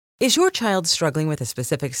Is your child struggling with a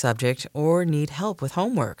specific subject or need help with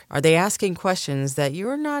homework? Are they asking questions that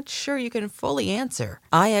you're not sure you can fully answer?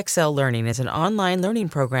 IXL Learning is an online learning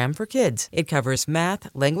program for kids. It covers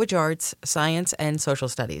math, language arts, science, and social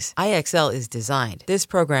studies. IXL is designed. This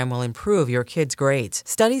program will improve your kids' grades.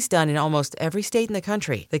 Studies done in almost every state in the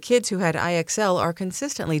country. The kids who had IXL are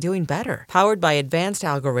consistently doing better. Powered by advanced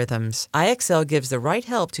algorithms, IXL gives the right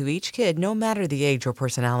help to each kid no matter the age or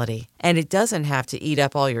personality. And it doesn't have to eat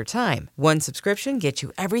up all your time. One subscription gets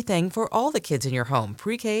you everything for all the kids in your home,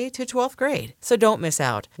 pre-K to 12th grade. So don't miss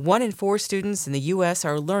out. 1 in 4 students in the U.S.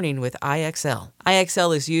 are learning with IXL.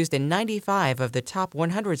 IXL is used in 95 of the top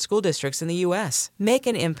 100 school districts in the U.S. Make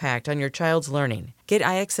an impact on your child's learning. Get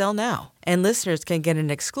IXL now. And listeners can get an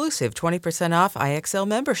exclusive 20% off IXL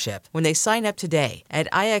membership when they sign up today at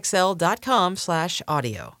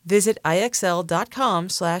IXL.com/audio. Visit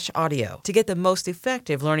IXL.com/audio to get the most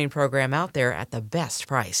effective learning program out there at the best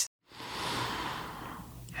price.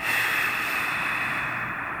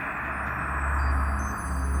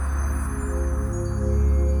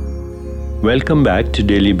 Welcome back to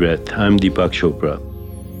Daily Breath. I'm Deepak Chopra.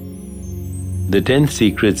 The 10th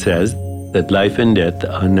secret says that life and death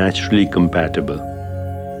are naturally compatible.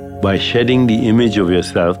 By shedding the image of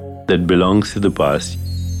yourself that belongs to the past,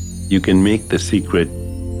 you can make the secret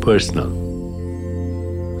personal.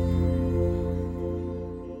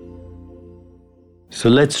 So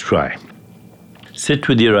let's try. Sit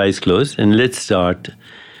with your eyes closed and let's start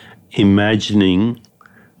imagining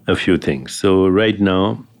a few things. So right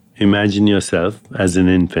now, imagine yourself as an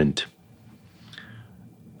infant.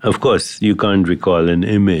 Of course, you can't recall an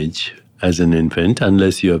image as an infant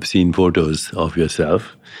unless you have seen photos of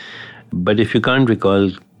yourself. But if you can't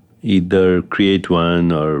recall, either create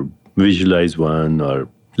one or visualize one or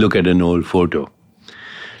look at an old photo.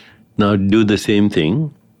 Now do the same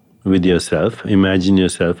thing with yourself. Imagine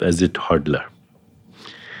yourself as a toddler.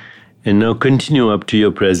 And now continue up to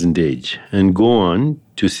your present age and go on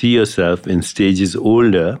to see yourself in stages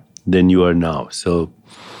older than you are now. So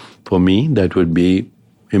for me, that would be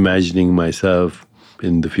imagining myself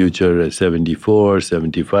in the future as 74,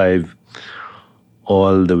 75,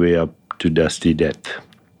 all the way up to dusty death.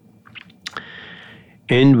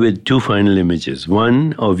 End with 2 final images.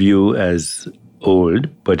 One of you as old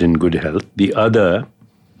but in good health. The other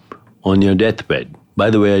on your deathbed. By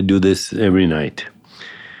the way, I do this every night.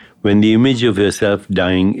 When the image of yourself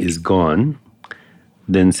dying is gone,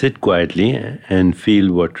 then sit quietly and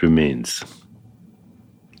feel what remains.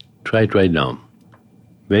 Try it right now.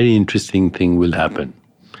 Very interesting thing will happen.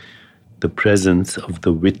 The presence of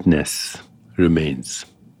the witness remains.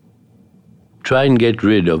 Try and get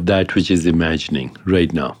rid of that which is imagining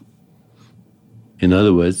right now. In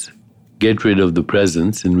other words, get rid of the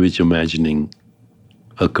presence in which imagining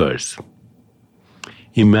occurs.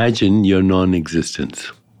 Imagine your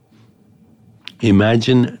non-existence.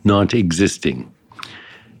 Imagine not existing.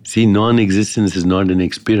 See, non-existence is not an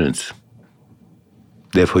experience.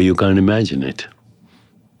 Therefore, you can't imagine it.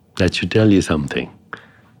 That should tell you something.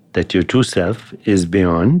 That your true self is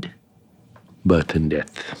beyond birth and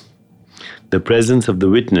death. The presence of the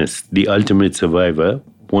witness, the ultimate survivor,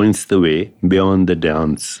 points the way beyond the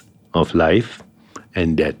dance of life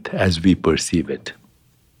and death as we perceive it.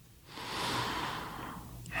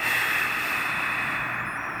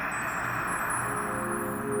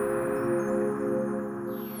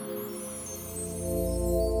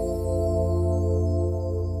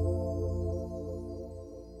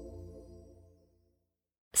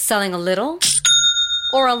 Selling a little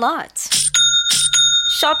or a lot?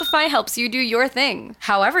 Shopify helps you do your thing,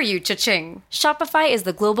 however you cha-ching. Shopify is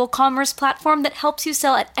the global commerce platform that helps you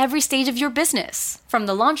sell at every stage of your business. From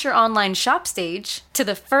the launch your online shop stage, to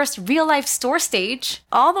the first real-life store stage,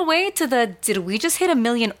 all the way to the did we just hit 1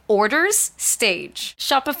 million orders stage.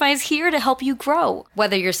 Shopify is here to help you grow.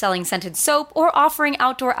 Whether you're selling scented soap or offering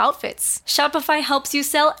outdoor outfits, Shopify helps you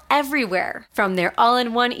sell everywhere. From their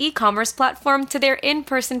all-in-one e-commerce platform to their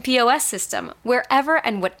in-person POS system, wherever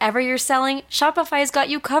and whatever you're selling, Shopify's got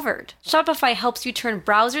you covered. Shopify helps you turn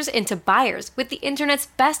browsers into buyers with the internet's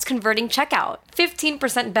best converting checkout,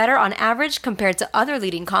 15% better on average compared to other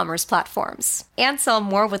leading commerce platforms. And sell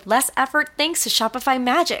more with less effort thanks to Shopify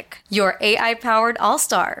Magic, your AI-powered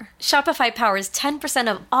all-star. Shopify powers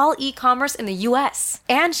 10% of all e-commerce in the US.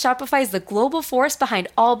 And Shopify is the global force behind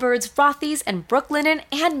Allbirds, Rothy's, and Brooklinen,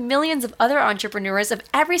 and millions of other entrepreneurs of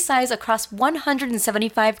every size across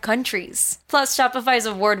 175 countries. Plus, Shopify's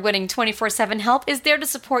award-winning 24/7 help is there to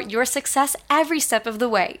support your success every step of the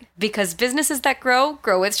way. Because businesses that grow,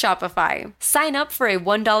 grow with Shopify. Sign Sign up for a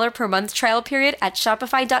 $1 per month trial period at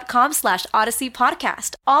shopify.com/Odyssey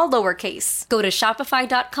Podcast, all lowercase. Go to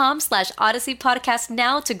shopify.com/Odyssey Podcast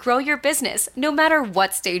now to grow your business, no matter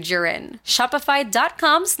what stage you're in.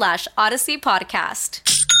 Shopify.com/Odyssey Podcast.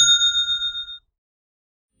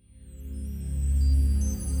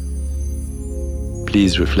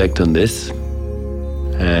 Please reflect on this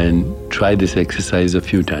and try this exercise a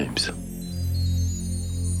few times.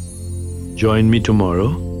 Join me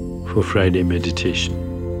tomorrow for Friday meditation.